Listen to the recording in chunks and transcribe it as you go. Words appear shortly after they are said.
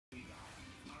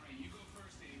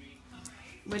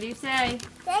What do you say?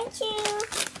 Thank you.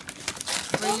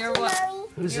 Well, you're Mommy.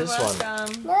 Who's you're this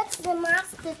welcome. one? No, it's the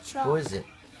monster truck. Who is it?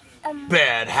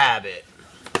 Bad Habit.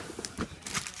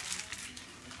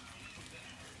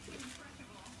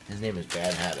 His name is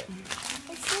Bad Habit.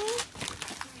 Is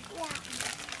he?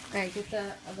 Yeah. Alright, get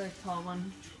the other tall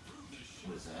one.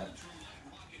 What is that?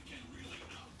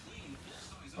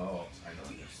 Oh, I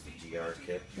know this. The GR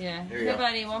kit. Yeah. Here you Hey, go.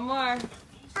 buddy, one more.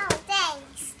 Oh,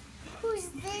 thanks. Who's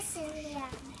this in here?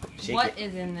 Shake What it.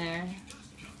 is in there?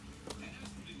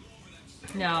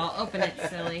 No, open it,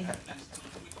 silly.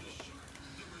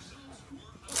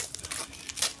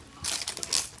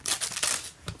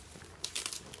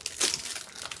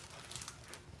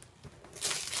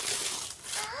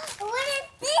 What is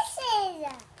this?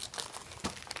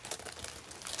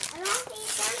 I don't see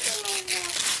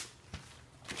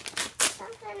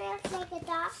something else like a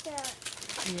doctor.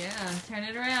 Yeah, turn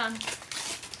it around.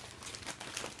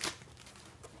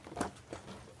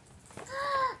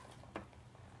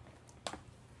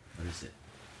 What is it?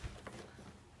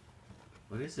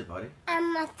 What is it, buddy?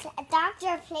 A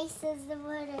doctor places the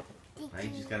word. Now you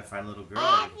just gotta find a little girl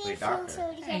and play Everything, doctor.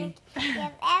 so you Hey. can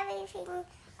give everything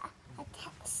a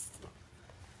test.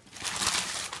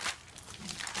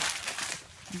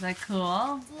 Is that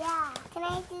cool? Yeah, can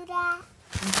I do that?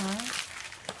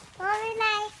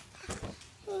 Mommy,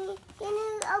 can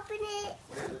you open it?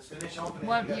 Let's finish opening.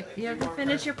 What, you have to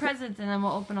finish your presents and then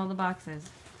we'll open all the boxes.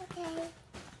 Okay.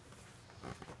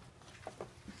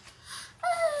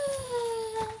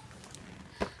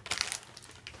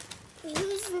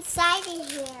 Who's inside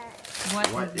of here?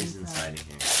 What is inside of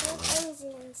here? What is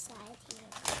inside here?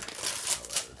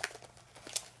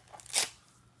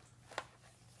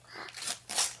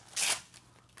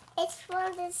 It's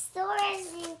from the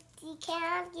stores. You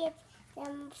cannot get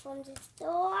them from the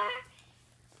store.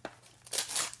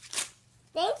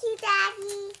 Thank you,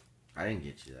 Daddy. I didn't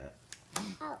get you that.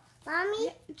 Oh,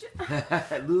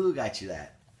 Mommy? Lulu got you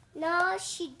that. No,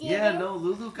 she didn't. Yeah, no,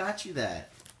 Lulu got you that.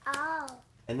 Oh,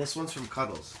 And this one's from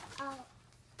Cuddles. oh.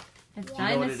 It's You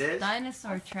know what it is?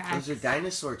 dinosaur tracks. Those are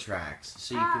dinosaur tracks,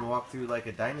 so you can walk through like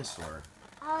a dinosaur.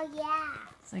 Oh, yeah.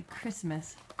 It's like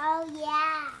Christmas. Oh,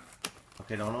 yeah.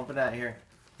 Okay, don't open that here.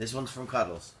 This one's from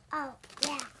Cuddles. Oh,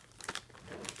 yeah.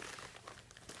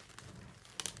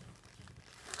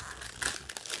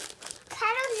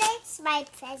 Cuddle likes my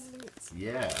presents.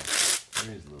 Yeah.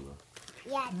 Here's Lulu.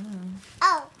 Yeah.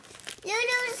 Oh,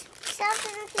 Lulu's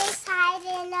something place hide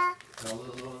in a... No,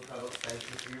 Lulu and Cuddles, thank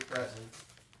you for your presents.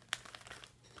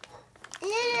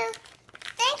 Lulu,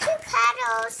 thank you,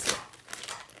 Cuddles.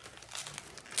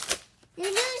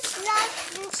 Lulu's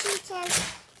loves when she can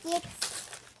get...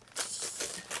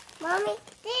 Mommy,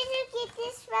 did you get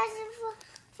this present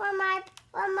for my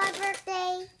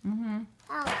birthday? Mm-hmm.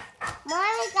 Oh,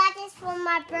 Mommy got this for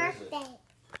my birthday.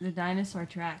 The dinosaur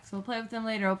tracks. We'll play with them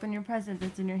later. Open your present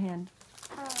that's in your hand.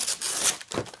 Oh.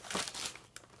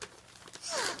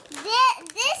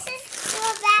 This is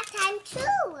for bath time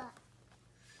too.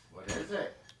 What is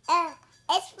it?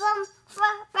 It's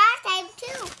for bath time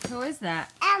too. Who is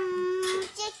that?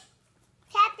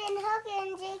 Captain Hook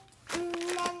and Jake and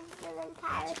That's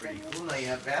Pirates. pretty cool. Now you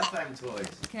have bath time toys.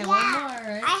 Okay, Yeah, one more,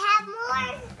 right? I have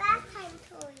more bath time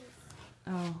toys.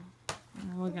 Oh,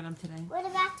 we'll get them today. What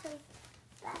about toys?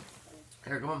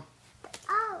 Here, come on.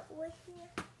 Oh, what's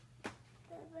here?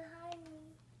 They're behind me.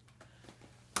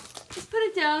 Just put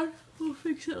it down. We'll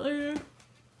fix it later.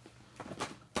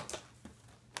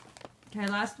 Okay,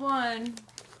 last one.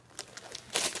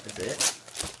 That's it?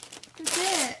 That's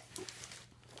it.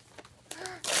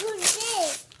 Who's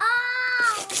this?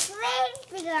 Oh,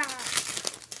 Gravedigger.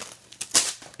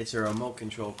 It's a remote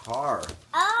control car.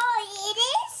 Oh, it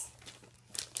is?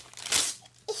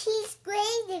 He's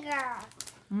Gravedigger.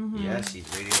 Mm-hmm. Yes,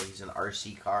 he's an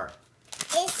RC car.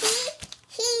 Is he?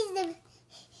 He's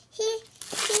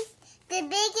the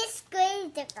biggest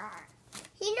Gravedigger.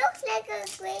 He looks like a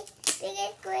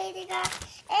biggest Gravedigger.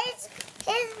 His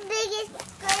biggest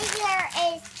Gravedigger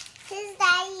is his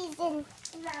daddy's in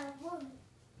the room.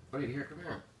 Wait, here, come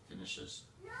here. Finish this.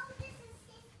 No, this